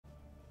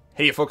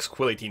Hey folks,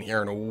 Quill18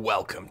 here, and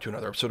welcome to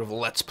another episode of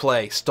Let's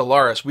Play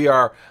Stellaris. We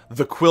are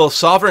the Quill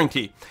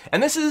Sovereignty,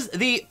 and this is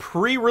the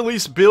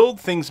pre-release build.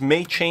 Things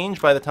may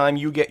change by the time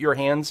you get your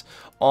hands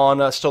on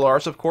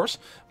Stellaris, of course,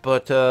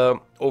 but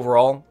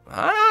overall,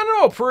 I don't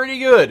know, pretty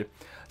good.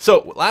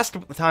 So, last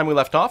time we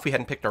left off, we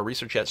hadn't picked our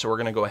research yet, so we're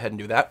going to go ahead and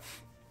do that.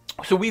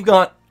 So we've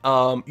got,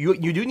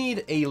 you do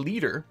need a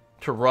leader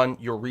to run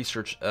your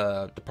research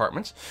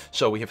departments.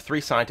 So we have 3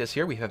 scientists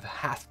here. We have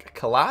Hask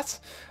Kalas,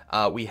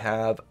 we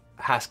have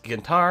Hask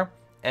Gintar,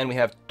 and we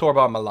have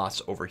Torba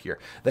Malas over here.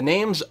 The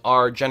names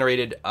are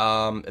generated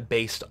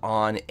based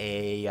on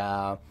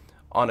a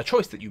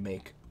choice that you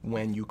make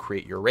when you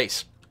create your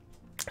race.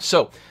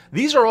 So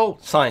these are all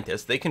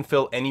scientists. They can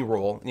fill any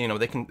role. You know,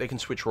 they can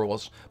switch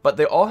roles, but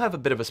they all have a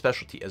bit of a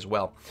specialty as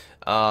well.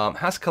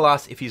 Hask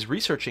Kalas, if he's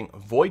researching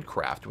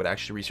Voidcraft, would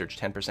actually research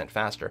 10%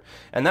 faster,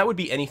 and that would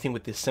be anything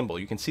with this symbol.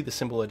 You can see the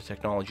symbol of the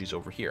technologies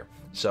over here.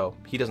 So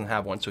he doesn't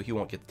have one, so he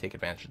won't get to take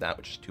advantage of that,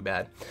 which is too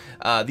bad.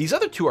 These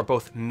other 2 are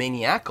both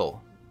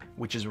maniacal,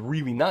 which is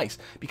really nice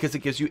because it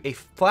gives you a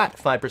flat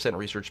 5%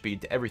 research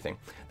speed to everything.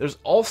 There's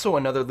also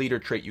another leader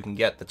trait you can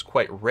get that's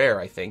quite rare,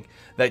 I think,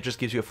 that just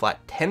gives you a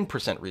flat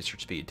 10%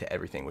 research speed to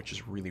everything, which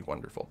is really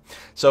wonderful.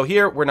 So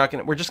here we're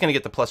just gonna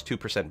get the plus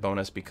 2%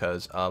 bonus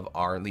because of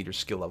our leader's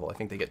skill level. I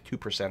think they get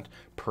 2%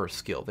 per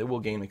skill. They will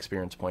gain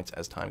experience points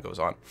as time goes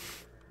on.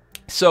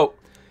 So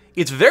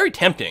it's very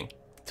tempting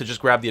to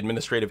just grab the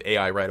administrative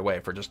AI right away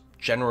for just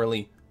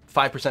generally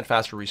 5%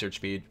 faster research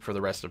speed for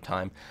the rest of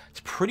time. It's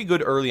a pretty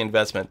good early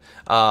investment.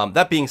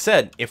 That being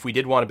said, if we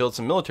did want to build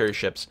some military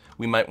ships,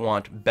 we might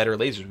want better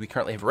lasers. We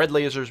currently have red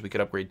lasers. We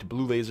could upgrade to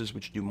blue lasers,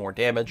 which do more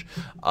damage.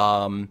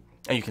 And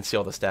you can see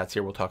all the stats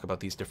here. We'll talk about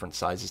these different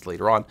sizes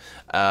later on.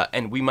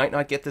 And we might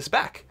not get this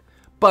back.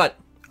 But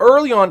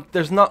early on,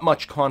 there's not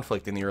much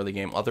conflict in the early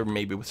game, other than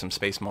maybe with some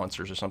space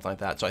monsters or something like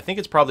that. So I think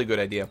it's probably a good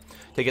idea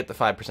to get the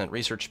 5%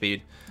 research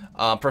speed.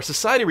 For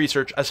society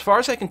research, as far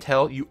as I can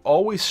tell, you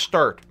always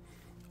start...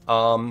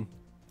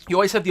 you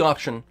always have the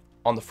option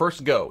on the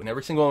first go in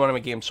every single one of my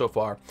games so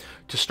far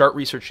to start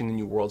researching the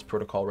New Worlds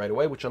Protocol right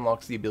away, which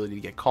unlocks the ability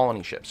to get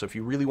colony ships. So if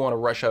you really want to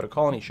rush out a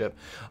colony ship,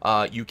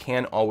 you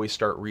can always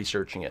start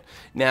researching it.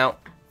 Now,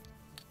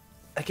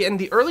 again,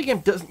 the early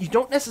game you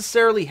don't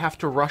necessarily have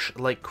to rush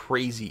like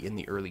crazy in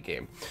the early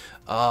game.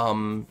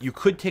 You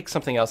could take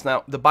something else.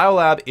 Now, the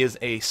Biolab is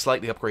a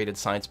slightly upgraded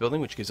science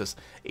building, which gives us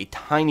a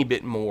tiny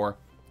bit more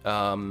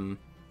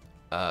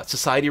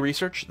society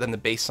research than the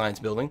base science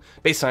building.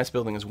 Base science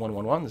building is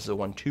 111. This is a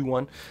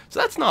 121. So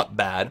that's not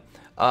bad.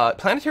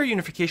 Planetary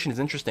unification is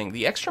interesting.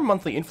 The extra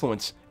monthly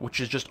influence, which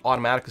is just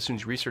automatic as soon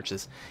as you research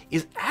this,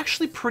 is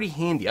actually pretty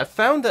handy. I've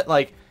found that,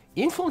 like,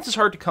 influence is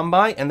hard to come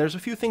by, and there's a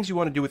few things you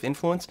want to do with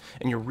influence,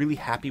 and you're really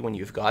happy when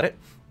you've got it.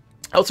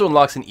 It also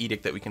unlocks an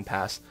edict that we can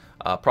pass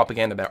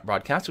propaganda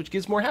broadcasts, which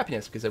gives more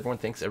happiness because everyone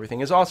thinks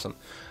everything is awesome.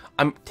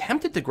 I'm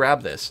tempted to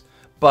grab this,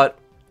 but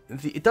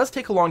it does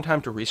take a long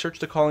time to research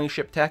the colony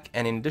ship tech,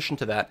 and in addition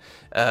to that,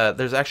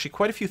 there's actually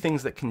quite a few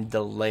things that can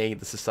delay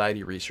the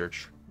society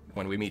research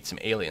when we meet some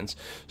aliens.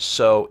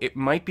 So it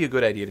might be a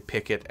good idea to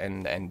pick it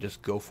and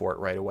just go for it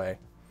right away.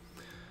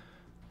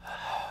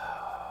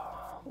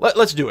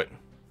 Let's do it.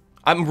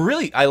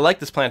 I like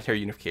this planetary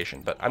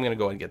unification, but I'm going to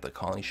go and get the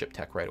colony ship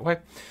tech right away.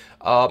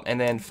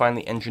 And then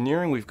finally,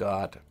 engineering, we've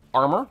got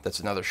armor. That's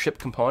another ship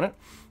component.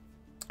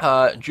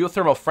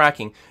 Geothermal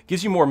fracking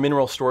gives you more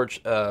mineral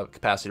storage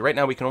capacity. Right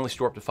now, we can only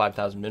store up to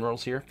 5,000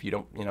 minerals here. If you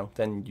don't,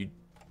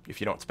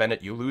 if you don't spend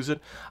it, you lose it.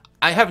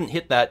 I haven't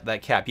hit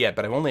that cap yet,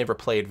 but I've only ever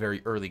played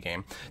very early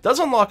game. It does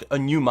unlock a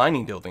new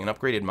mining building, an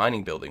upgraded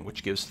mining building,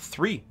 which gives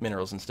 3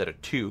 minerals instead of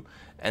 2,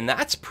 and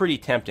that's pretty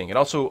tempting. It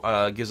also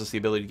gives us the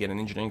ability to get an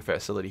engineering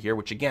facility here,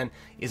 which again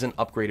is an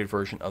upgraded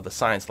version of the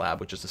science lab,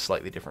 which is a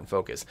slightly different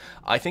focus.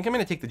 I think I'm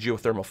going to take the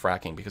geothermal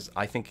fracking because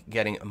I think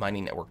getting a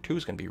mining network 2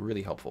 is going to be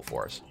really helpful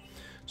for us.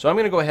 So I'm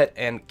going to go ahead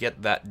and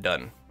get that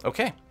done.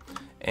 Okay,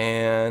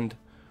 and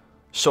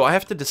so I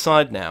have to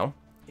decide now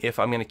if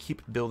I'm going to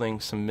keep building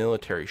some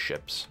military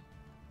ships.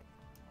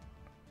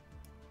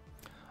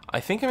 I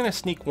think I'm going to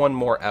sneak one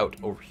more out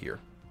over here.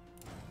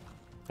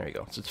 There you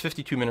go. So it's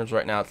 52 minerals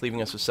right now. It's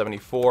leaving us with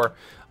 74.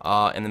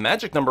 And the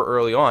magic number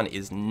early on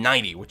is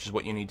 90, which is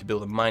what you need to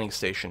build a mining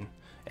station.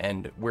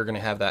 And we're going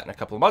to have that in a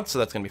couple of months, so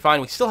that's going to be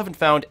fine. We still haven't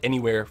found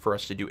anywhere for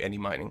us to do any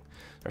mining.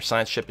 Our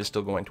science ship is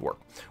still going to work.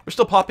 We're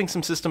still popping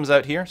some systems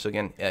out here. So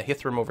again,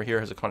 Hithram over here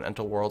has a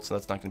continental world, so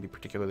that's not going to be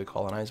particularly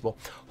colonizable.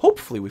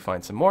 Hopefully we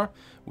find some more.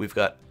 We've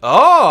got...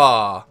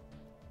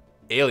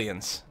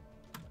 aliens.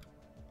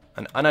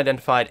 An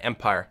unidentified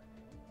empire.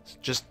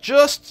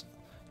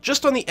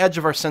 Just on the edge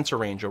of our sensor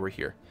range over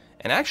here.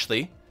 And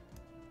actually,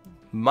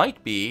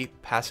 might be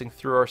passing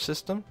through our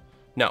system.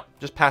 No,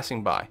 just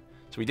passing by.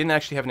 So we didn't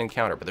actually have an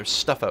encounter, but there's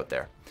stuff out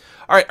there.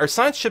 All right, our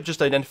science ship just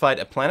identified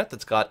a planet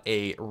that's got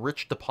a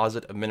rich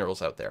deposit of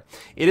minerals out there.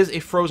 It is a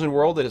frozen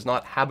world that is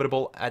not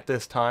habitable at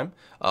this time.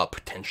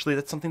 Potentially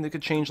that's something that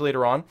could change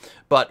later on,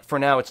 but for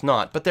now it's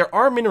not. But there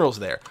are minerals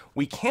there.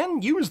 We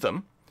can use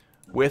them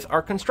with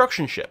our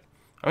construction ship.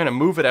 I'm going to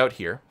move it out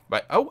here,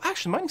 But, oh,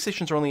 actually, mining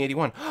stations are only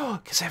 81. Oh,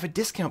 because I have a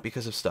discount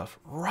because of stuff.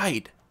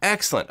 Right.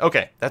 Excellent.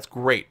 Okay, that's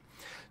great.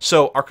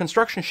 So our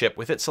construction ship,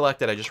 with it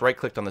selected, I just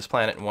right-clicked on this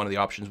planet, and one of the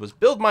options was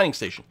build mining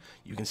station.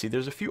 You can see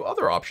there's a few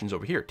other options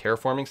over here.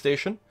 Terraforming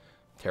station.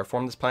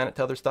 Terraform this planet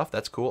to other stuff.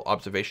 That's cool.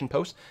 Observation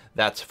post.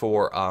 That's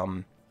for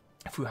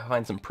if we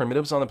find some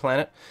primitives on the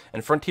planet.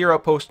 And frontier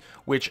outpost,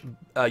 which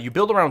you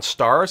build around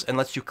stars and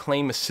lets you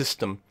claim a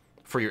system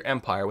for your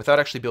empire without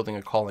actually building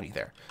a colony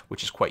there,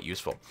 which is quite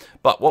useful.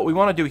 But what we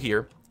want to do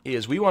here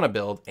is we want to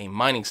build a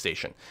mining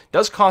station. It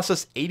does cost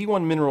us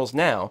 81 minerals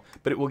now,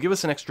 but it will give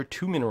us an extra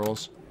 2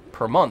 minerals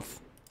per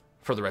month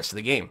for the rest of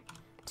the game.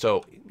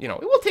 So, you know,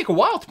 it will take a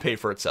while to pay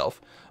for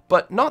itself,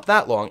 but not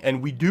that long.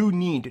 And we do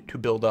need to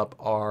build up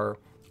our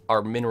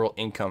mineral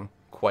income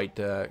quite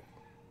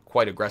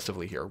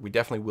aggressively here. We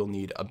definitely will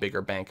need a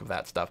bigger bank of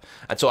that stuff.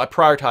 And so I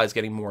prioritize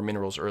getting more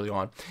minerals early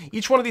on.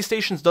 Each one of these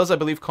stations does, I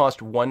believe,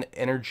 cost 1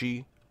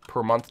 energy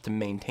per month to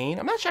maintain.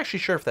 I'm not actually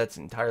sure if that's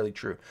entirely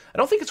true. I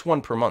don't think it's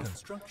 1 per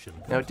month.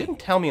 Now, it didn't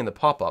tell me in the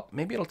pop-up.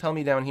 Maybe it'll tell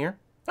me down here.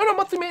 Oh, no,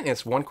 monthly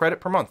maintenance, 1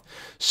 credit per month.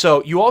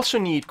 So you also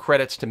need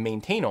credits to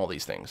maintain all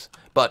these things.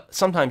 But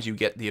sometimes you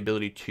get the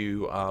ability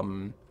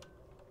to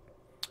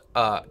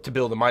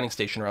build a mining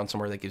station around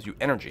somewhere that gives you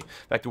energy.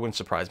 In fact, it wouldn't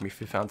surprise me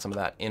if you found some of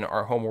that in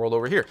our home world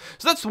over here.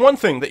 So that's one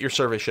thing that your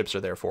survey ships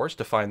are there for, is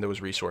to find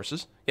those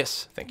resources.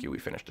 Yes, thank you, we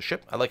finished the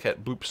ship. I like how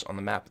it bloops on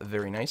the map,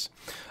 very nice.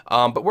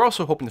 But we're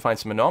also hoping to find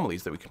some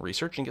anomalies that we can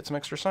research and get some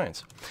extra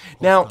science.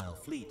 Now,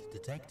 fleet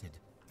detected.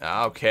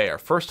 Okay, our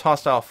first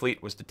hostile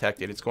fleet was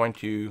detected. It's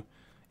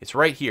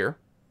right here.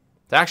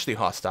 It's actually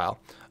hostile.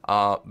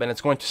 But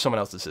it's going to someone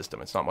else's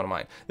system. It's not one of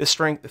mine. The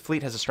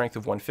fleet has a strength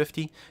of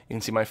 150. You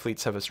can see my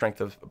fleets have a strength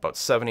of about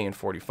 70 and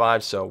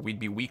 45, so we'd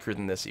be weaker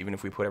than this even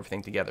if we put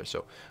everything together.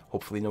 So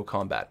hopefully no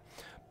combat.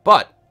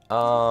 But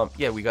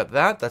yeah, we got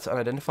that. That's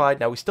unidentified.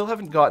 Now we still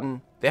haven't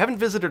gotten. They haven't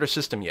visited our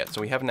system yet,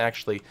 so we haven't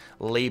actually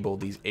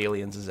labeled these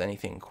aliens as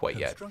anything quite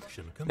yet.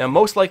 Now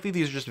most likely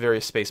these are just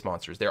various space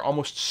monsters. They're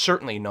almost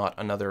certainly not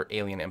another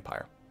alien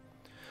empire.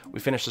 We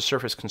finished the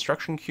surface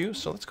construction queue,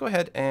 so let's go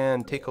ahead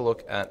and take a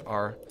look at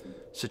our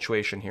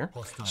situation here.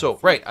 So,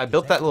 right, I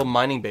built that little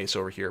mining base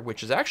over here,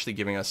 which is actually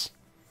giving us...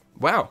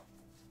 Wow.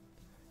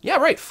 Yeah,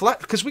 right, flat,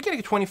 because we're getting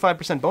a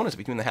 25% bonus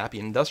between the happy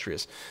and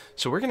industrious.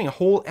 So we're getting a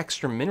whole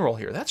extra mineral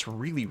here. That's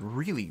really,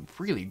 really,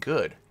 really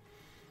good.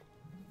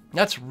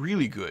 That's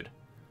really good.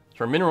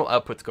 So our mineral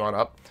output's gone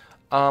up.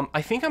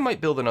 I think I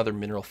might build another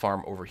mineral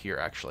farm over here,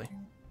 actually.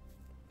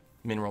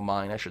 Mineral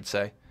mine, I should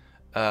say.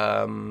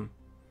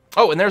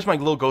 Oh, and there's my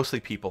little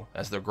ghostly people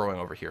as they're growing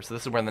over here. So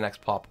this is where the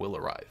next pop will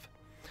arrive.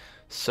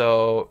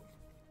 So,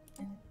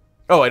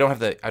 oh, I don't have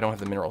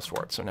the minerals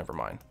for it, so never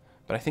mind.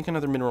 But I think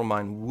another mineral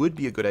mine would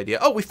be a good idea.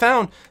 Oh, we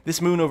found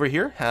this moon over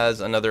here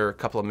has another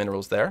couple of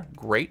minerals there.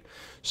 Great.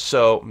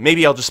 So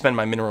maybe I'll just spend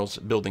my minerals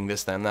building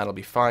this then. That'll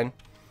be fine.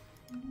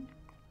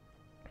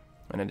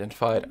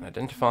 Unidentified,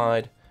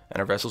 unidentified. And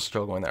our vessel's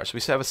still going there. So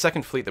we have a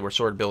second fleet that we're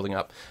sort of building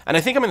up. And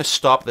I think I'm going to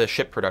stop the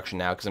ship production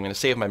now because I'm going to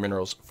save my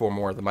minerals for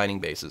more of the mining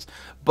bases.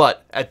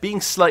 But at being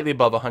slightly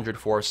above 100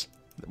 force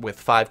with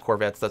 5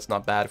 corvettes, that's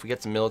not bad. If we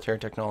get some military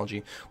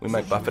technology, we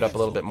might buff it up a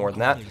little bit more than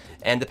that.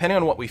 And depending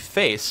on what we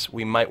face,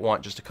 we might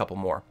want just a couple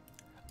more.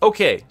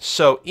 Okay,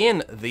 so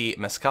in the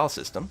Mescal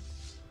system,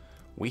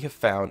 we have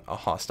found a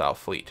hostile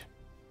fleet.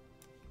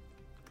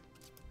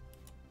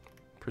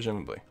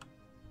 Presumably.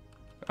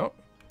 Oh.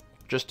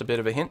 Just a bit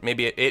of a hint.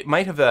 Maybe it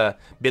might have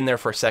been there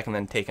for a second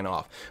and then taken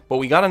off. But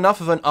we got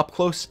enough of an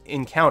up-close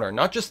encounter,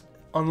 not just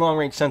on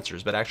long-range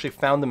sensors, but actually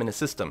found them in a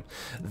system,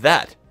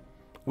 that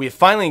we have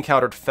finally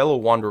encountered fellow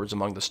wanderers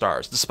among the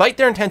stars. Despite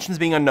their intentions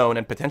being unknown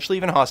and potentially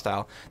even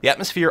hostile, the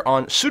atmosphere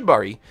on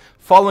Sudbury,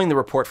 following the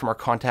report from our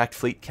contact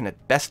fleet, can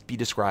at best be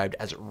described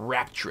as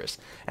rapturous.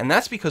 And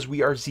that's because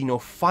we are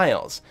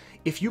xenophiles.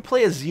 If you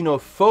play as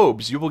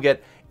xenophobes, you will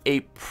get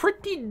a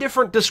pretty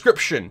different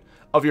description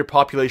of your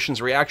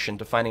population's reaction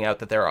to finding out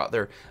that there are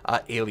other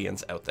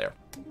aliens out there.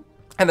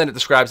 And then it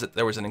describes that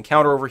there was an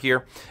encounter over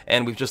here,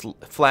 and we've just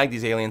flagged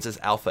these aliens as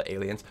alpha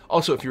aliens.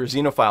 Also, if you're a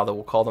xenophile, then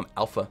we'll call them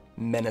alpha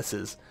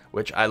menaces,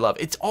 which I love.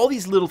 It's all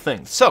these little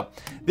things. So,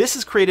 this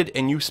has created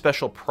a new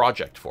special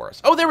project for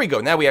us. Oh, there we go.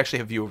 Now we actually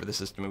have view over the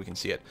system, and we can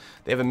see it.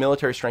 They have a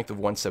military strength of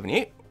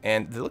 178,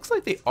 and it looks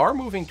like they are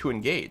moving to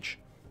engage.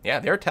 Yeah,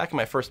 they're attacking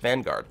my first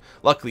vanguard.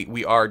 Luckily,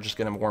 we are just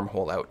going to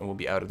wormhole out, and we'll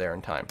be out of there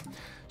in time.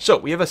 So,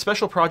 we have a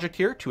special project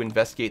here to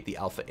investigate the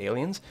alpha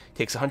aliens. It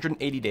takes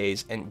 180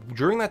 days, and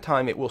during that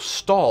time, it will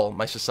stall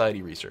my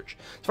society research.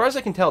 As far as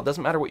I can tell, it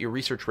doesn't matter what your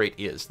research rate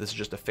is. This is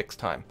just a fixed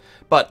time.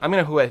 But I'm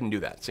going to go ahead and do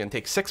that. It's going to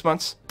take 6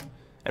 months,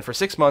 and for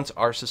 6 months,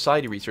 our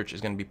society research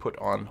is going to be put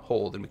on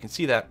hold, and we can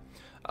see that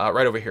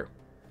right over here.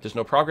 There's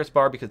no progress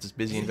bar because it's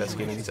busy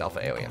investigating these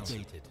alpha aliens.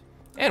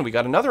 And we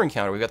got another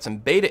encounter. We got some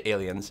beta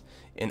aliens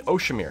in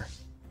Oshamir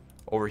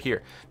over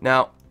here.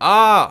 Now,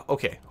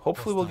 okay.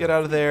 Hopefully we'll get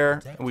out of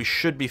there, and we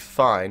should be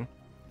fine.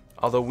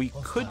 Although we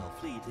could...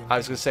 I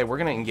was going to say, we're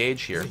going to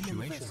engage here.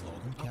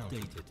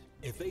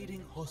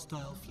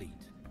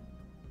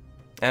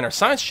 And our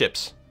science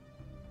ships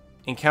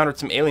encountered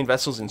some alien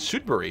vessels in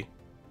Sudbury,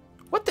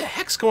 What the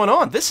heck's going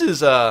on? This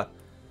is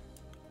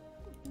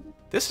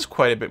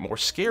quite a bit more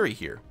scary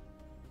here.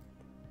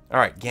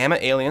 Alright, Gamma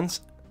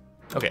aliens.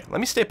 Okay,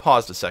 let me stay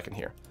paused a second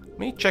here. Let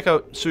me check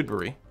out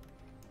Sudbury.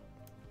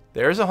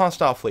 There's a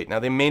hostile fleet. Now,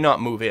 they may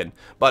not move in,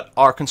 but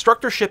our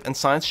constructor ship and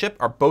science ship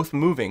are both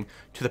moving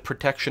to the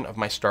protection of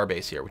my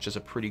starbase here, which is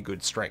a pretty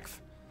good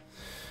strength.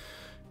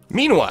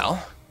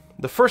 Meanwhile,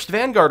 the first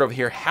Vanguard over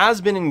here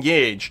has been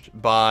engaged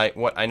by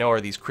what I know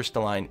are these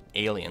crystalline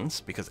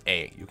aliens, because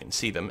A, you can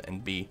see them,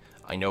 and B,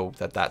 I know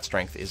that that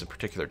strength is a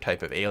particular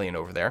type of alien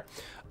over there.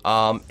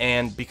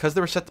 And because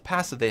they were set to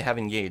passive, they have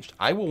engaged.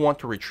 I will want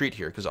to retreat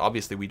here, because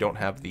obviously we don't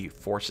have the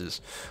forces.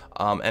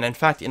 And in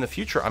fact, in the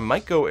future, I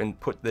might go and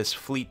put this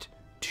fleet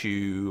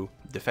to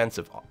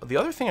defensive. The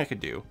other thing I could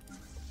do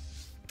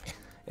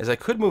is I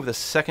could move the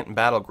second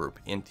battle group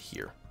into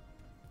here.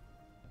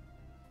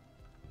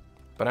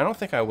 But I don't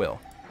think I will.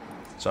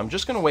 So I'm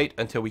just going to wait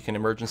until we can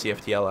emergency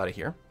FTL out of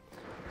here.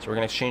 So we're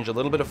going to exchange a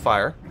little bit of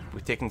fire.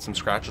 We've taken some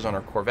scratches on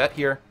our Corvette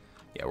here.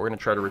 Yeah, we're going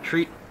to try to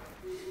retreat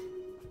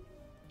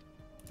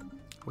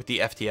with the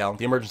FTL,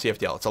 the emergency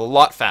FTL. It's a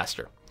lot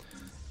faster.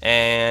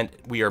 And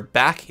we are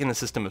back in the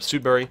system of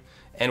Sudbury.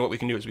 And what we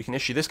can do is we can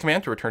issue this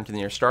command to return to the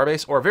nearest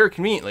starbase, or very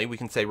conveniently, we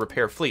can say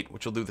repair fleet,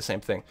 which will do the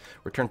same thing.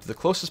 Return to the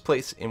closest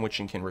place in which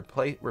you can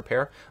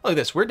repair. Look at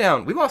this, we're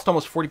down. We lost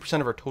almost 40%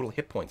 of our total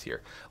hit points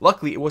here.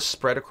 Luckily, it was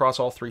spread across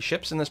all 3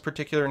 ships in this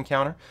particular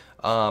encounter,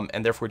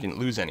 and therefore didn't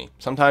lose any.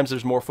 Sometimes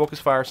there's more focus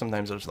fire,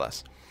 sometimes there's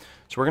less.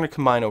 So we're going to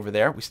combine over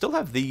there. We still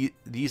have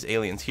these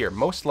aliens here.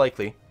 Most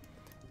likely,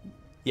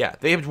 yeah,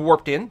 they have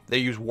warped in. They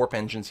use warp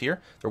engines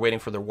here. They're waiting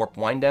for their warp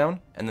wind down,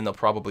 and then they'll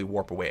probably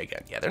warp away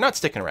again. Yeah, they're not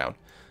sticking around.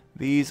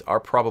 These are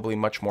probably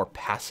much more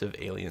passive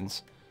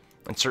aliens,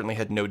 and certainly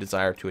had no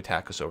desire to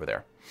attack us over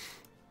there.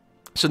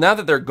 So now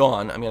that they're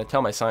gone, I'm going to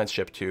tell my science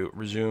ship to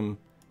resume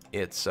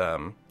its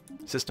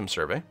system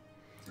survey.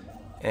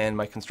 And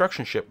my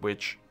construction ship,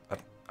 which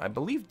I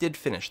believe did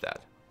finish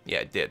that. Yeah,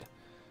 it did.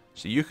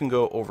 So you can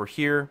go over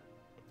here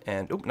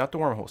and... Oh, not the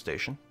wormhole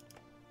station.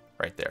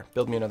 Right there.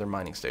 Build me another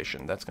mining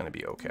station. That's going to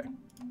be okay.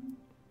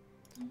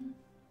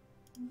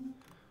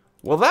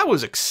 Well, that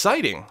was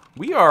exciting.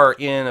 We are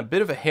in a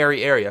bit of a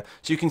hairy area.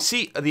 So you can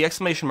see the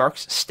exclamation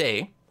marks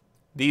stay.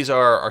 These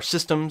are our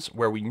systems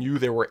where we knew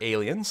there were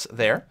aliens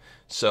there.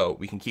 So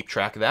we can keep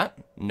track of that.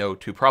 Know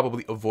to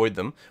probably avoid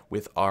them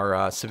with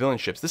our civilian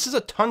ships. This is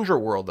a tundra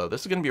world, though.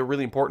 This is going to be a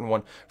really important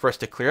one for us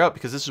to clear out,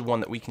 because this is one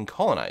that we can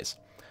colonize.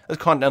 The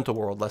continental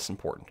world, less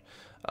important.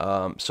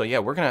 So yeah,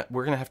 we're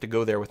gonna have to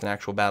go there with an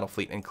actual battle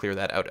fleet and clear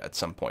that out at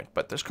some point.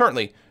 But there's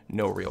currently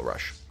no real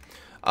rush.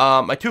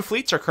 My 2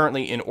 fleets are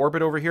currently in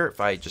orbit over here.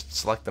 If I just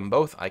select them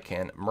both, I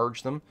can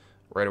merge them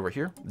right over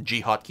here.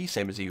 G hotkey,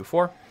 same as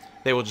EU4.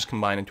 They will just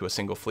combine into a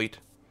single fleet.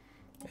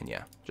 And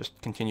yeah,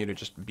 just continue to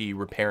just be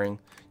repairing.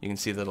 You can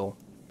see the little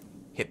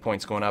hit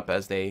points going up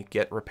as they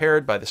get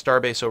repaired by the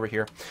starbase over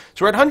here.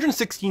 So we're at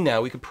 116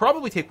 now. We could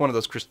probably take one of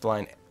those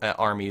crystalline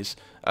armies,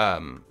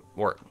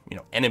 or, you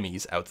know,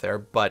 enemies out there.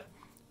 But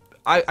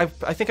I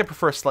think I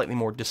prefer a slightly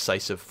more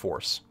decisive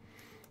force.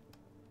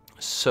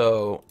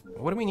 So,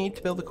 what do we need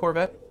to build the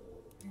Corvette?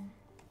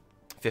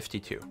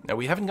 52. Now,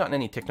 we haven't gotten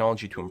any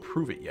technology to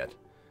improve it yet.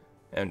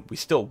 And we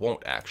still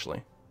won't,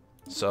 actually.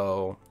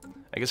 So,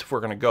 I guess if we're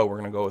going to go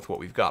with what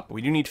we've got. But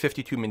we do need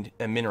 52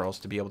 minerals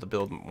to be able to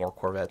build more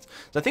Corvettes.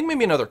 So, I think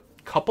maybe another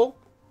couple.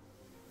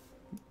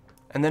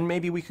 And then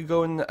maybe we could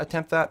go and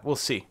attempt that. We'll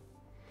see.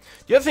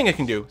 The other thing I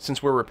can do,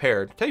 since we're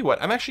repaired, tell you what,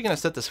 I'm actually going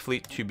to set this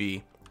fleet to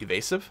be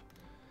evasive.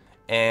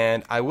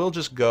 And I will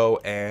just go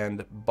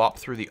and bop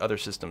through the other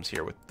systems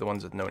here with the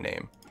ones with no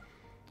name.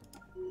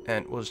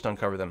 And we'll just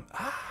uncover them.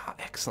 Ah,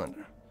 excellent.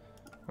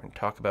 We're going to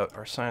talk about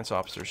our science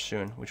officers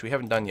soon, which we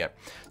haven't done yet.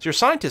 So your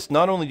scientists,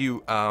 not only do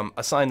you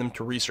assign them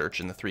to research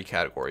in the 3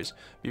 categories,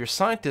 but your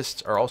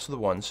scientists are also the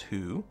ones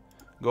who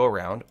go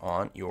around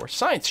on your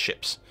science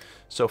ships.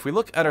 So if we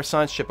look at our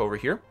science ship over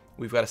here,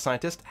 we've got a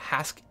scientist,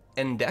 Hask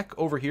Endek,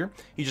 over here.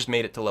 He just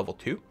made it to level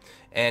 2.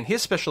 And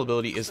his special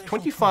ability is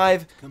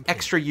 25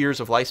 extra years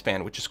of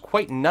lifespan, which is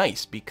quite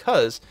nice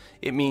because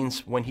it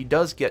means when he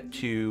does get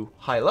to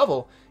high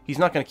level, he's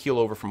not going to keel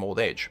over from old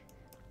age.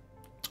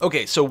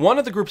 Okay, so one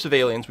of the groups of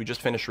aliens we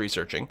just finished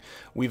researching,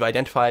 we've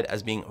identified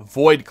as being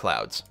void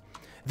clouds.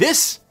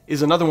 This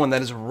is another one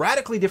that is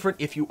radically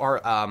different if you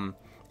are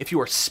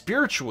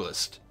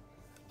spiritualist.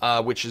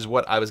 Which is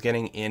what I was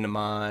getting in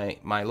my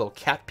little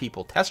cat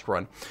people test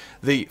run.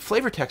 The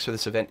flavor text for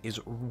this event is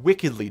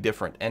wickedly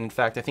different, and in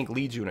fact, I think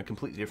leads you in a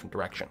completely different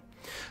direction.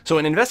 So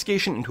an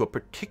investigation into a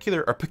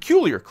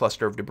peculiar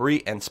cluster of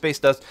debris and space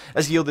dust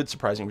has yielded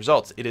surprising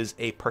results. It is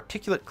a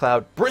particulate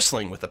cloud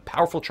bristling with a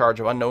powerful charge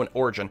of unknown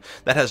origin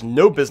that has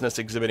no business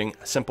exhibiting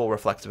simple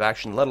reflexive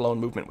action, let alone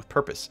movement with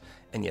purpose,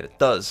 and yet it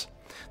does.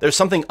 There's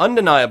something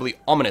undeniably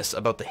ominous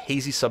about the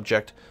hazy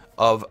subject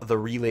of the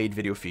relayed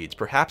video feeds.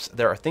 Perhaps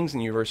there are things in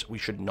the universe we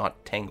should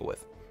not tangle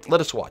with. Let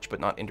us watch, but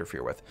not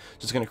interfere with.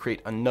 So it's going to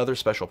create another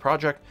special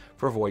project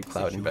for Void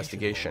Cloud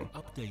investigation.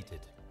 Updated.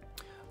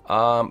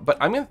 But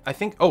I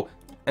think, oh,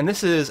 And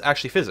this is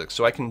actually physics,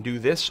 so I can do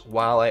this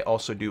while I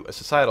also do a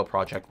societal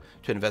project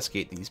to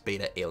investigate these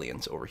beta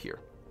aliens over here.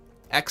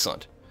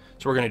 Excellent.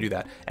 So we're going to do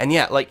that. And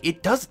yeah,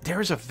 like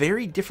there's a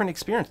very different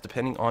experience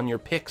depending on your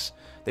picks.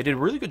 They did a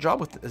really good job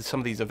with some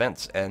of these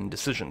events and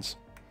decisions.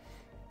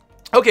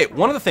 Okay,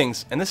 one of the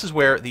things, and this is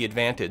where the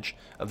advantage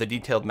of the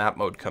detailed map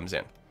mode comes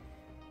in.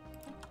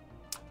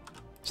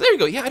 So there you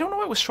go. Yeah, I don't know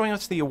why it was showing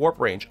us the warp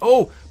range.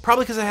 Oh,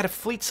 probably because I had a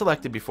fleet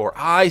selected before.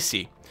 I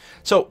see.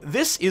 So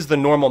this is the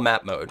normal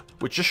map mode,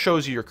 which just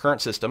shows you your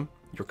current system,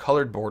 your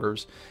colored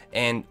borders,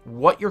 and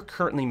what you're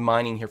currently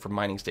mining here for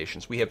mining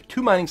stations. We have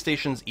 2 mining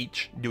stations,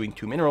 each doing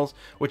 2 minerals,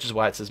 which is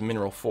why it says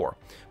mineral 4.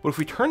 But if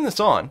we turn this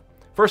on,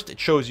 first it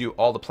shows you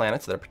all the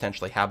planets that are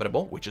potentially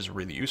habitable, which is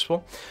really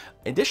useful.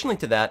 Additionally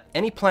to that,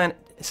 any planet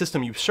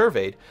system you've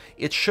surveyed,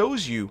 it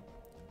shows you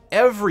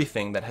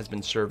everything that has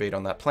been surveyed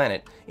on that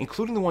planet,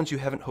 including the ones you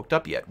haven't hooked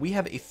up yet. We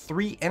have a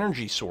 3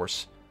 energy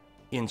source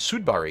in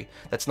Sudbury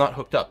that's not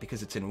hooked up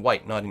because it's in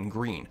white, not in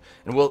green.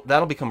 And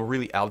that'll become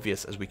really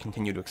obvious as we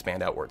continue to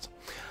expand outwards.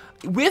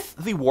 With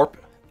the warp,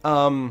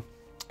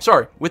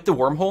 with the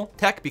wormhole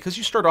tech, because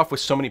you start off with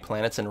so many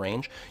planets in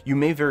range, you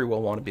may very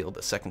well want to build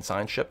a second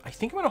science ship. I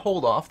think I'm going to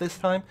hold off this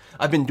time.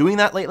 I've been doing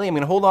that lately. I'm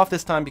going to hold off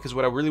this time because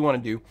what I really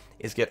want to do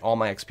is get all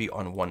my XP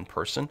on one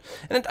person.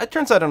 And it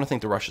turns out I don't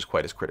think the rush is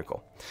quite as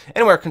critical.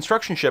 Anyway, our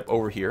construction ship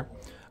over here,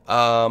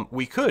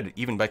 we could,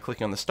 even by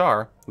clicking on the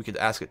star, we could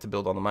ask it to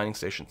build all the mining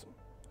stations.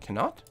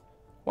 Cannot?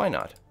 Why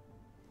not?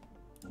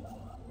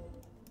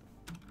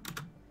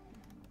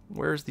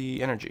 Where's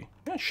the energy?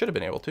 Yeah, it should have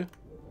been able to.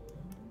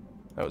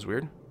 That was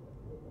weird.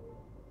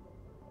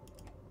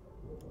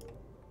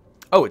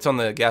 Oh, it's on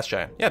the gas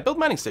giant. Yeah, build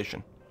mining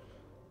station.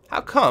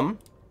 How come?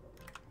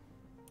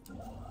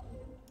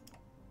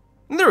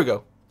 And there we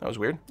go. That was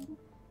weird.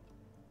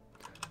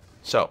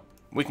 So,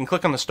 we can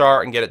click on the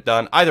star and get it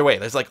done. Either way,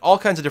 there's like all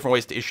kinds of different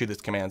ways to issue these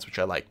commands, which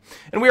I like.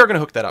 And we are going to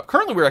hook that up.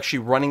 Currently, we're actually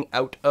running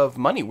out of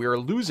money. We are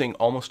losing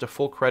almost a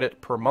full credit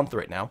per month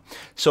right now.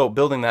 So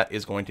building that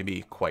is going to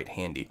be quite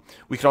handy.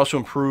 We can also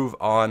improve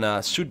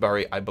on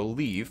Sudbury, I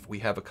believe. We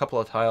have a couple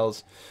of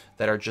tiles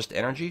that are just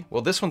energy.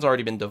 Well, this one's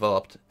already been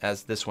developed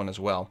as this one as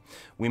well.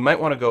 We might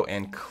want to go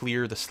and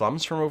clear the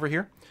slums from over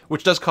here,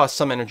 which does cost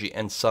some energy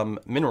and some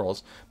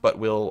minerals, but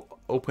we'll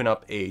open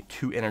up a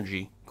 2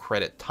 energy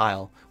credit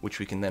tile, which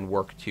we can then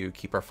work to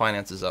keep our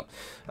finances up.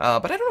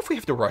 But I don't know if we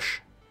have to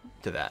rush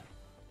to that.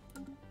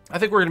 I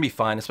think we're going to be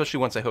fine, especially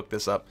once I hook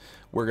this up.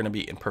 We're going to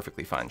be in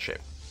perfectly fine shape.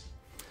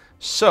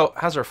 So,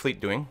 how's our fleet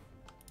doing?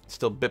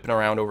 Still bipping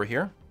around over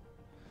here.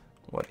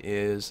 What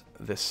is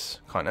this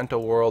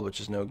continental world, which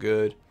is no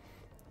good.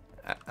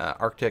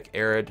 Arctic,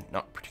 arid,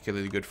 not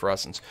particularly good for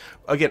us. And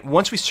again,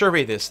 once we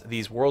survey this,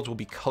 these worlds will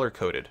be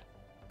color-coded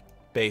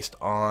based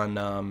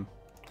on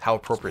how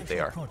appropriate they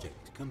are.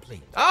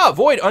 Ah,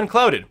 void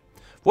unclouded.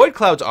 Void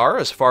clouds are,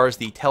 as far as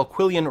the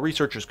Telquillian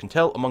researchers can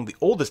tell, among the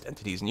oldest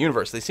entities in the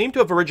universe. They seem to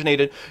have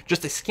originated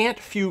just a scant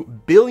few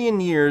billion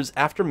years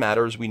after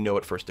matter as we know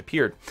it first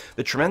appeared.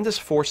 The tremendous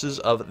forces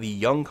of the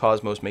young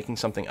cosmos making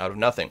something out of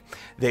nothing.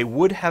 They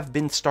would have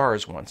been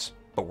stars once,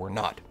 but were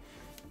not.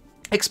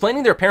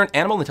 Explaining their apparent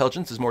animal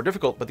intelligence is more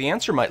difficult, but the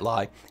answer might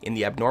lie in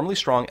the abnormally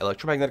strong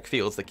electromagnetic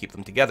fields that keep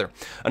them together,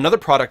 another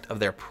product of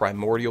their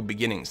primordial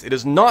beginnings. It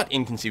is not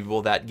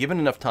inconceivable that, given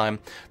enough time,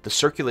 the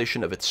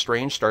circulation of its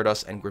strange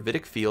stardust and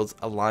gravitic fields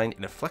aligned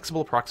in a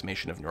flexible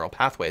approximation of neural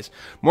pathways.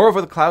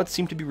 Moreover, the clouds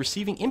seem to be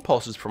receiving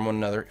impulses from one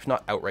another, if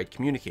not outright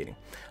communicating,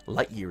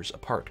 light years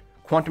apart.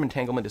 Quantum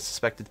entanglement is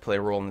suspected to play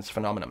a role in this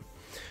phenomenon.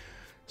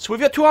 So we've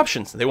got 2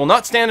 options. They will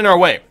not stand in our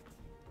way.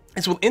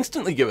 This will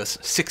instantly give us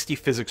 60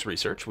 physics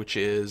research, which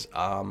is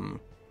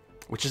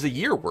a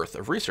year worth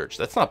of research.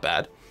 That's not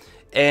bad.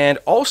 And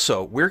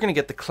also, we're going to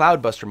get the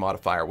Cloudbuster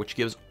modifier, which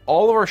gives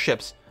all of our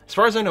ships, as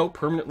far as I know,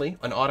 permanently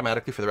and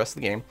automatically for the rest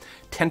of the game,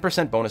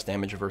 10% bonus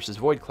damage versus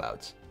void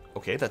clouds.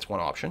 Okay, that's one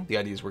option. The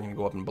idea is we're going to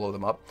go up and blow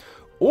them up.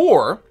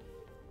 Or,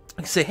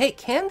 I can say, hey,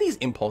 can these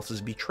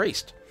impulses be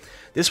traced?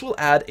 This will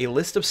add a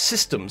list of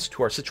systems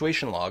to our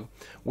situation log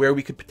where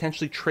we could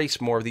potentially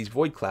trace more of these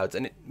void clouds,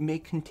 and it may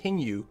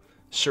continue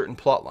certain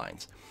plot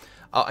lines.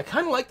 I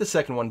kind of like the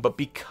second one, but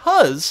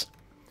because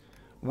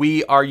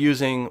we are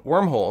using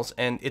wormholes,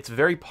 and it's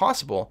very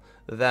possible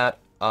that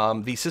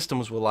these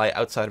systems will lie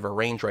outside of our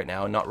range right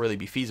now and not really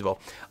be feasible,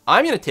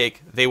 I'm going to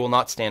take they will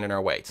not stand in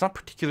our way. It's not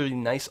a particularly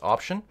nice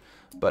option,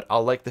 but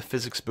I'll like the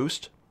physics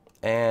boost,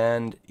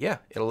 and yeah,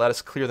 it'll let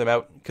us clear them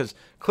out, because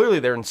clearly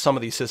they're in some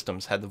of these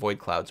systems had the void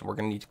clouds, and we're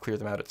going to need to clear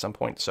them out at some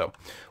point, so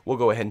we'll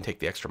go ahead and take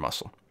the extra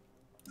muscle.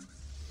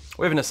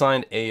 We haven't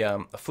assigned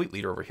a fleet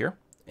leader over here,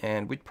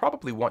 and we'd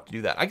probably want to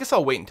do that. I guess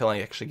I'll wait until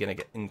I actually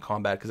get in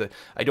combat, because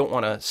I don't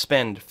want to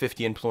spend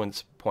 50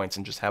 influence points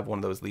and just have one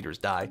of those leaders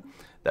die.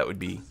 That would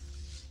be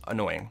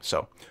annoying.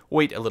 So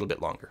wait a little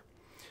bit longer.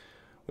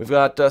 We've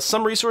got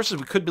some resources.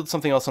 We could build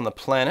something else on the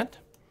planet.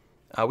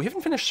 We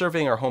haven't finished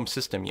surveying our home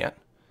system yet,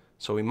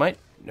 so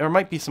there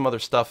might be some other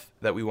stuff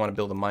that we want to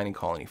build a mining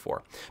colony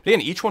for. But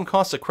again, each one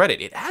costs a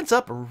credit. It adds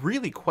up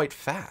really quite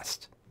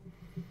fast.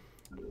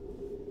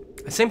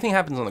 The same thing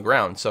happens on the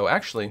ground, so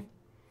actually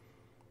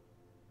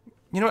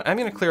You know what? I'm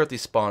going to clear out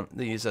these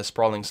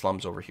sprawling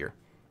slums over here.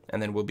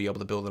 And then we'll be able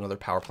to build another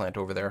power plant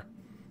over there.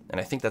 And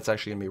I think that's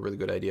actually going to be a really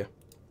good idea.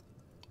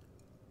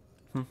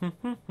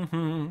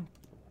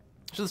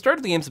 So the start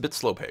of the game's a bit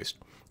slow-paced.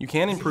 You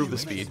can improve the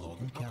speed.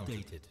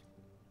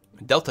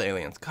 Delta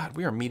aliens. God,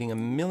 we are meeting a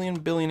million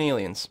billion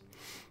aliens.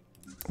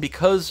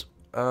 Because,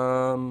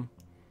 hey,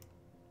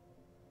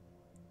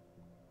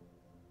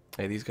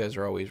 these guys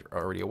are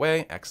already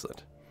away.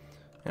 Excellent.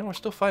 And we're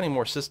still finding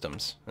more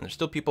systems. And there's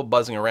still people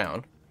buzzing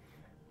around.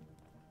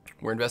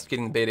 We're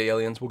investigating the beta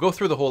aliens. We'll go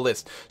through the whole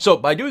list. So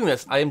by doing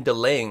this, I am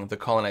delaying the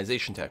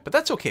colonization tech. But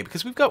that's okay,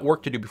 because we've got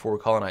work to do before we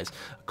colonize.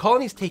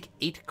 Colonies take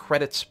 8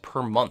 credits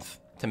per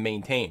month to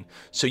maintain.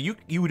 So you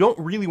don't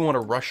really want to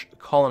rush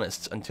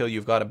colonists until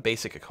you've got a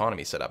basic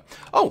economy set up.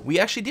 Oh, we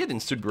actually did in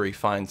Sudbury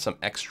find some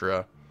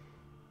extra...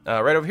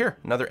 right over here,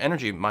 another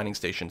energy mining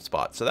station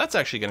spot. So that's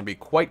actually going to be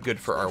quite good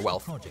for our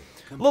wealth. A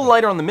little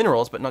lighter on the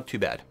minerals, but not too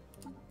bad.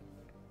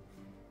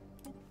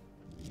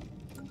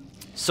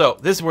 So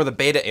this is where the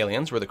beta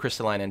aliens, were the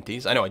crystalline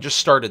entities. I know, I just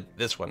started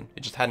this one.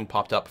 It just hadn't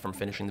popped up from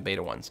finishing the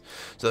beta ones.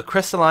 So the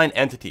crystalline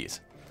entities.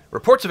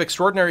 Reports of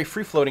extraordinary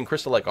free-floating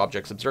crystal-like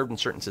objects observed in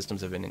certain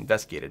systems have been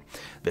investigated.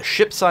 The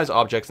ship-size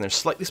objects, and they're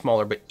slightly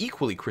smaller but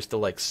equally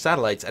crystal-like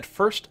satellites, at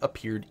first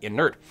appeared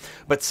inert.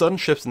 But sudden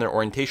shifts in their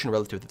orientation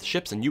relative to the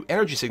ships and new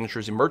energy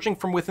signatures emerging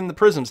from within the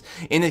prisms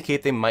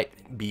indicate they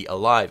might be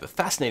alive. A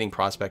fascinating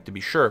prospect, to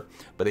be sure,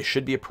 but they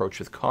should be approached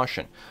with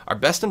caution. Our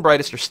best and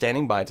brightest are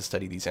standing by to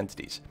study these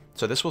entities.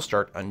 So this will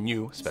start a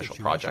new special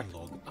project,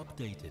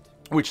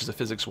 which is a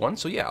physics one.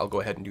 So yeah, I'll go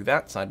ahead and do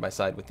that side by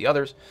side with the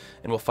others,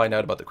 and we'll find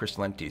out about the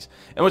crystal entities.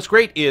 And what's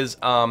great is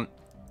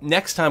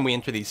next time we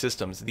enter these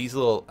systems, these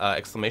little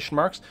exclamation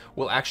marks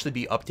will actually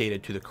be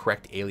updated to the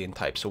correct alien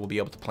type, so we'll be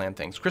able to plan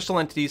things. Crystal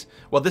entities,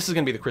 well, this is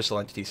going to be the crystal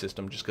entity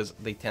system just because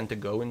they tend to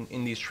go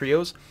in these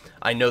trios.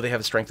 I know they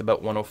have a strength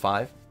about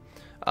 105.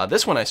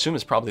 This one I assume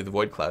is probably the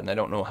Void Cloud, and I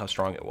don't know how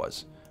strong it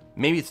was.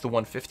 Maybe it's the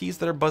 150s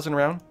that are buzzing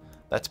around.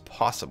 That's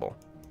possible.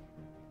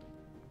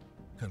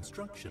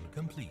 Construction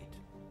complete.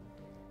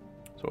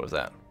 So what was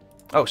that?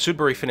 Oh,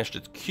 Sudbury finished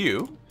its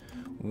queue,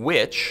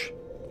 which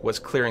was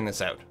clearing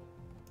this out.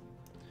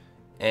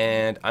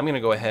 And I'm going to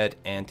go ahead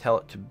and tell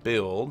it to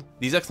build.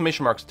 These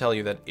exclamation marks tell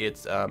you that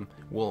it's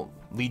will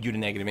lead you to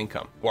negative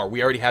income. Or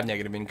we already have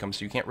negative income,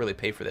 so you can't really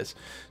pay for this.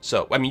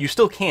 So, I mean, you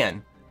still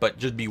can, but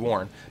just be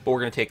warned. But we're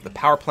going to take the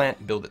power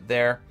plant, build it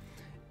there.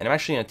 And I'm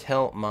actually going to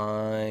tell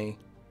my...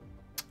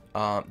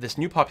 this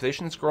new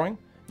population that's growing,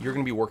 you're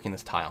going to be working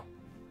this tile.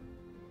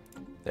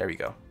 There we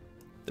go.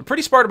 They're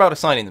pretty smart about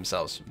assigning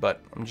themselves,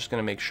 but I'm just going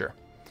to make sure.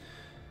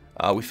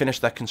 We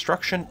finished that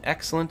construction.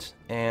 Excellent.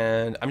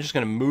 And I'm just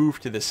going to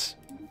move to this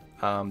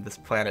this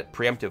planet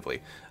preemptively.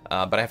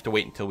 But I have to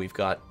wait until we've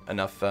got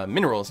enough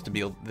minerals to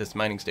build this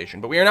mining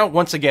station. But we are now,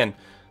 once again,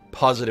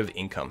 positive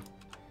income.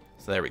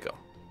 So there we go.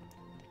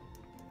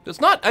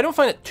 It's not... I don't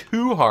find it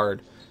too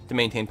hard to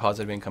maintain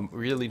positive income. We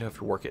really don't have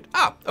to work it.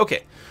 Ah,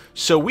 okay.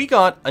 So we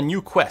got a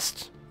new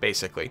quest,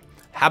 basically.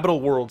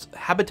 Habitable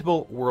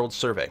World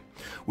Survey.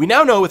 We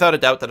now know without a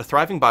doubt that a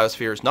thriving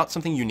biosphere is not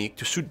something unique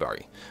to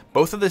Sudbury.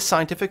 Both the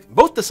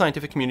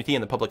scientific community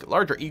and the public at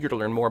large are eager to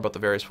learn more about the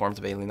various forms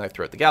of alien life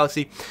throughout the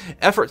galaxy.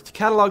 Efforts to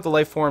catalog the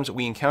life forms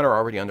we encounter are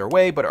already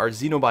underway, but our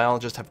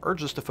xenobiologists have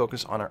urged us to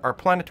focus on our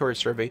planetary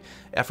survey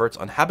efforts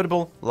on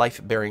habitable,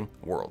 life-bearing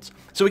worlds.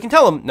 So we can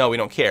tell them, no, we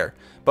don't care,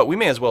 but we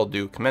may as well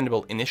do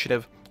commendable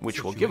initiative,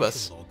 which will give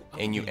us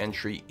a new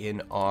entry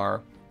in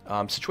our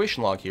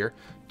situation log here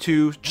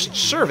to just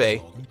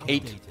survey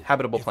 8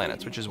 habitable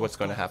planets, which is what's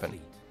going to happen.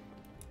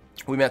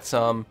 We met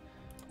some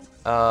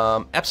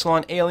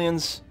Epsilon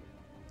aliens,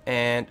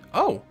 and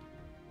oh,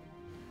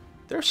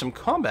 there's some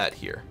combat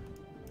here.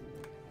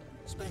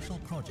 Special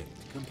project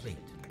complete.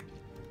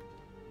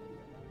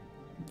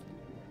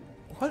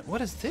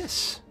 What is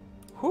this?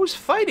 Who's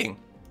fighting?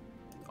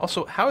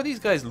 Also, how are these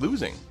guys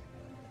losing?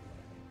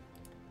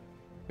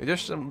 They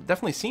just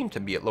definitely seem to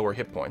be at lower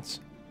hit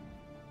points.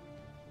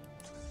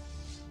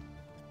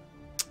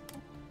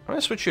 I'm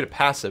going to switch you to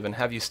passive and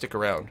have you stick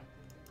around.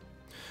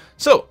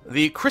 So,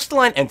 the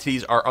crystalline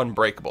entities are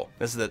unbreakable.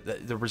 This is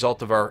the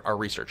result of our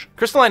research.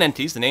 Crystalline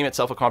entities, the name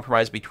itself a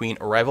compromise between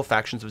rival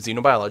factions of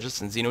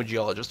xenobiologists and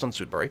xenogeologists on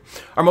Sudbury,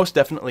 are most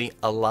definitely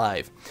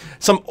alive.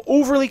 Some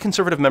overly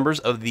conservative members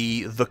of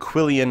the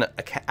Quillian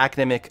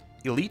academic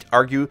elite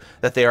argue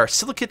that they are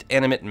silicate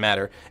animate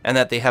matter and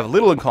that they have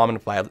little in common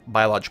with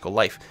biological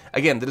life.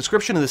 Again, the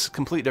description of this is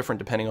completely different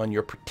depending on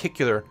your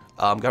particular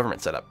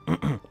government setup.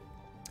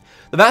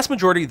 The vast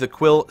majority of the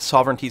Quill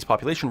sovereignty's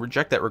population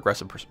reject that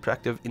regressive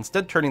perspective,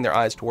 instead turning their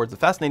eyes towards the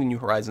fascinating new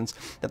horizons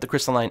that the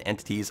crystalline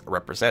entities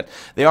represent.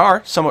 They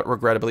are, somewhat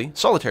regrettably,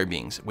 solitary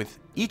beings, with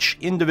each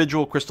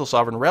individual crystal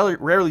sovereign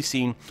rarely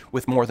seen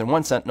with more than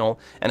one sentinel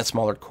and a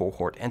smaller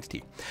cohort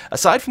entity.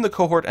 Aside from the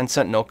cohort and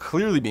sentinel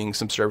clearly being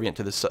subservient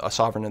to the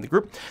sovereign in the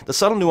group, the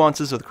subtle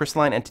nuances of the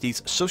crystalline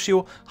entities'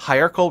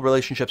 socio-hierarchical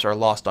relationships are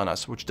lost on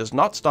us, which does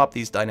not stop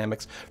these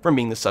dynamics from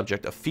being the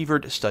subject of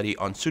fevered study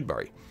on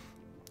Sudbury.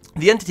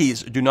 The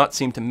entities do not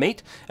seem to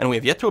mate, and we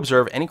have yet to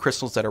observe any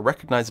crystals that are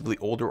recognizably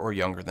older or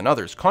younger than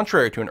others.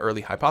 Contrary to an early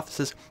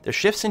hypothesis, the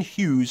shifts in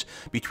hues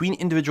between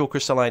individual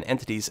crystalline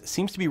entities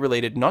seems to be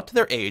related not to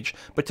their age,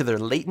 but to their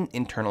latent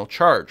internal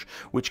charge,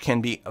 which can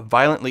be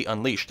violently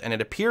unleashed, and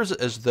it appears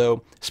as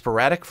though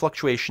sporadic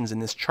fluctuations in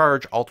this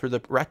charge alter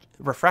the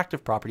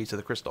refractive properties of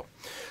the crystal.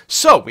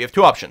 So, we have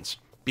two options.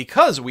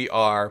 Because we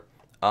are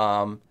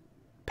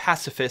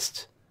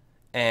pacifists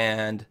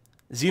and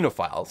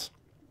xenophiles,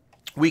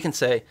 we can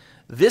say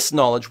this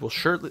knowledge will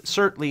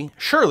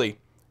surely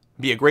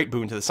be a great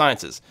boon to the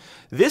sciences.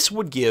 This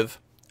would give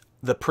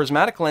the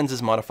prismatic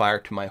lenses modifier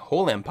to my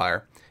whole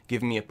empire,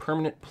 giving me a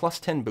permanent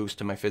 +10 boost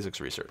to my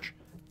physics research.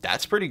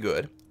 That's pretty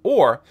good.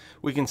 Or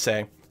we can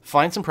say,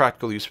 find some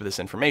practical use for this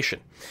information.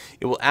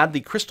 It will add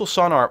the crystal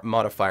sonar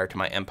modifier to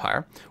my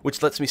empire,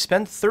 which lets me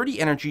spend 30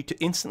 energy to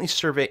instantly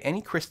survey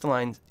any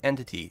crystalline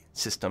entity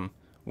system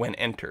when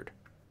entered.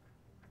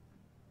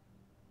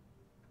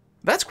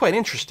 That's quite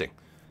interesting.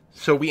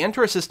 So we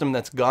enter a system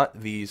that's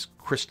got these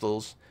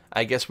crystals.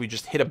 I guess we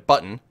just hit a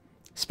button,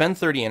 spend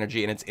 30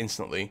 energy, and it's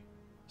instantly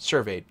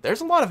surveyed.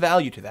 There's a lot of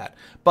value to that,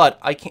 but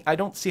I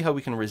don't see how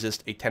we can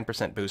resist a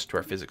 10% boost to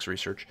our physics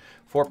research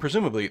for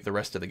presumably the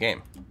rest of the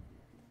game.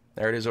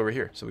 There it is over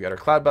here. So we got our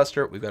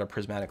Cloudbuster, we've got our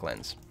prismatic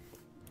lens.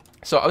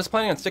 So I was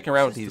planning on sticking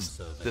around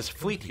with this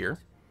fleet here.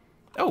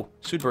 Oh,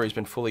 Sudbury's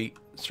been fully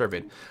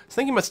surveyed. I was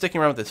thinking about sticking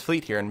around with this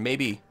fleet here and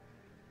maybe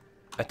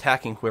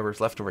attacking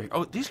whoever's left over here.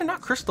 Oh, these are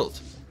not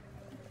crystals.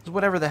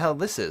 Whatever the hell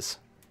this is.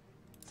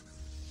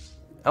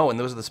 Oh, and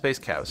those are the space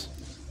cows.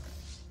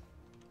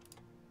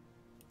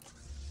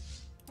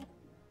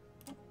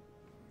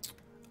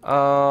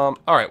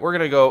 Alright, we're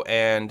gonna go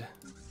and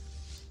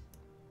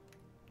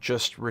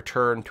just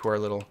return to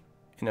our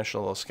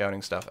initial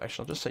scouting stuff.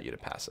 Actually, I'll just set you to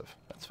passive.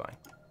 That's fine.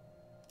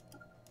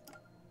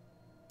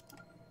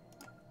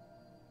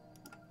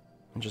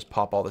 And just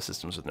pop all the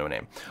systems with no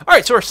name.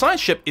 Alright, so our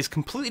science ship is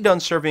completely done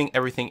surveying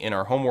everything in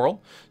our home world.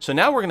 So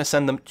now we're going to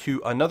send them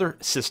to another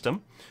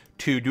system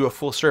to do a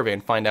full survey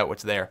and find out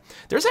what's there.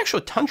 There's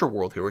actually a tundra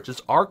world here, which is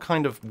our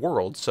kind of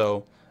world,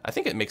 so I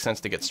think it makes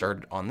sense to get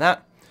started on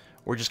that.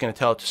 We're just going to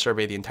tell it to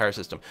survey the entire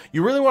system.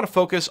 You really want to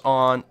focus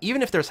on,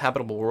 even if there's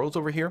habitable worlds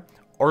over here,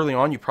 early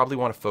on, you probably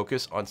want to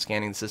focus on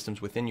scanning the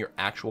systems within your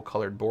actual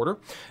colored border,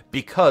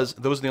 because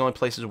those are the only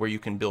places where you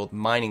can build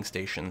mining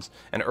stations,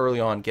 and early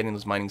on, getting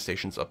those mining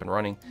stations up and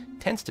running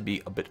tends to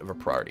be a bit of a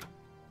priority.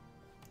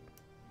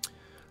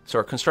 So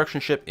our construction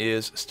ship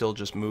is still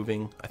just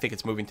moving. I think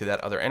it's moving to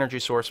that other energy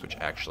source, which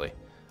actually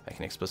I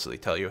can explicitly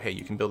tell you, hey,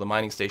 you can build a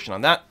mining station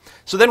on that.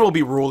 So then we'll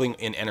be ruling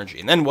in energy.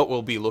 And then what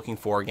we'll be looking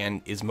for,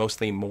 again, is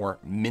mostly more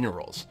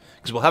minerals.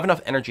 Because we'll have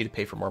enough energy to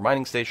pay for more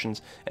mining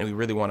stations, and we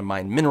really want to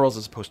mine minerals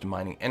as opposed to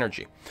mining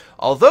energy.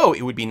 Although,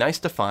 it would be nice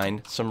to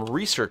find some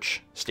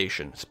research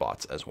station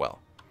spots as well.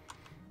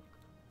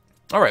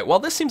 Alright, well,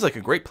 this seems like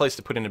a great place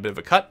to put in a bit of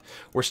a cut.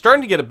 We're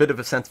starting to get a bit of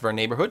a sense of our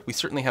neighborhood. We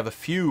certainly have a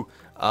few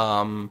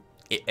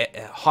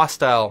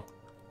hostile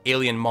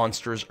alien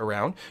monsters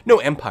around. No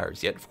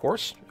empires yet, of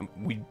course.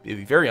 We'd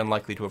be very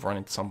unlikely to have run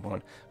into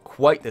someone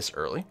quite this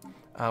early.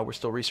 We're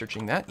still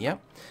researching that, yeah.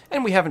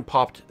 And we haven't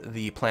popped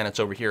the planets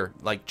over here.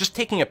 Like, just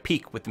taking a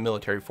peek with the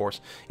military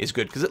force is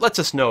good, because it lets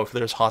us know if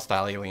there's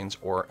hostile aliens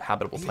or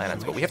habitable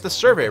planets. But we have to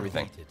survey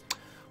everything.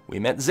 We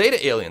met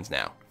Zeta aliens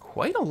now.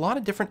 Quite a lot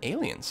of different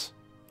aliens.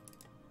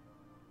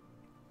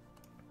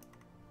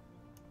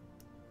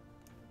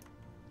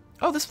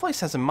 Oh, this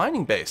place has a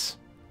mining base.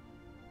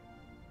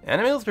 And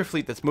a military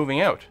fleet that's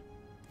moving out.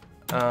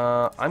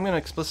 I'm going to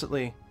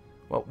explicitly...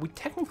 Well, we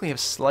technically have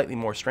slightly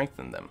more strength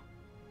than them.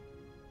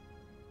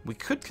 We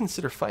could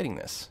consider fighting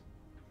this.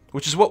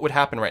 Which is what would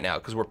happen right now,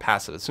 because we're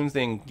passive. As soon as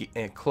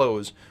they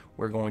close,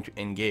 we're going to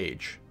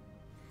engage.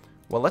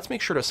 Well, let's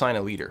make sure to assign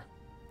a leader.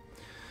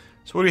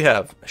 So what do we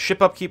have?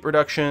 Ship upkeep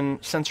reduction,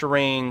 sensor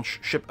range,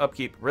 ship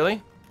upkeep.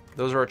 Really?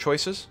 Those are our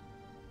choices?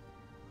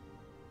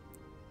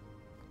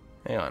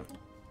 Hang on.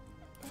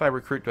 If I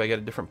recruit, do I get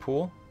a different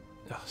pool?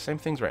 Ugh, same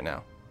things right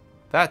now.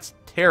 That's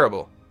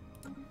terrible.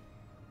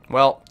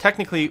 Well,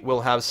 technically,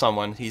 we'll have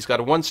someone. He's got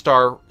a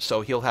 1-star,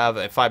 so he'll have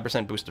a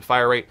 5% boosted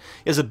fire rate.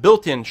 He has a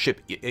built-in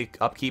ship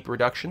upkeep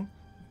reduction.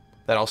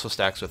 That also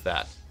stacks with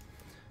that.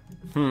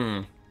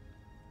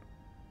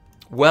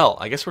 Well,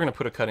 I guess we're going to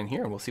put a cut in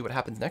here, and we'll see what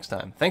happens next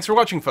time. Thanks for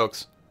watching,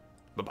 folks.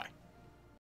 Bye-bye.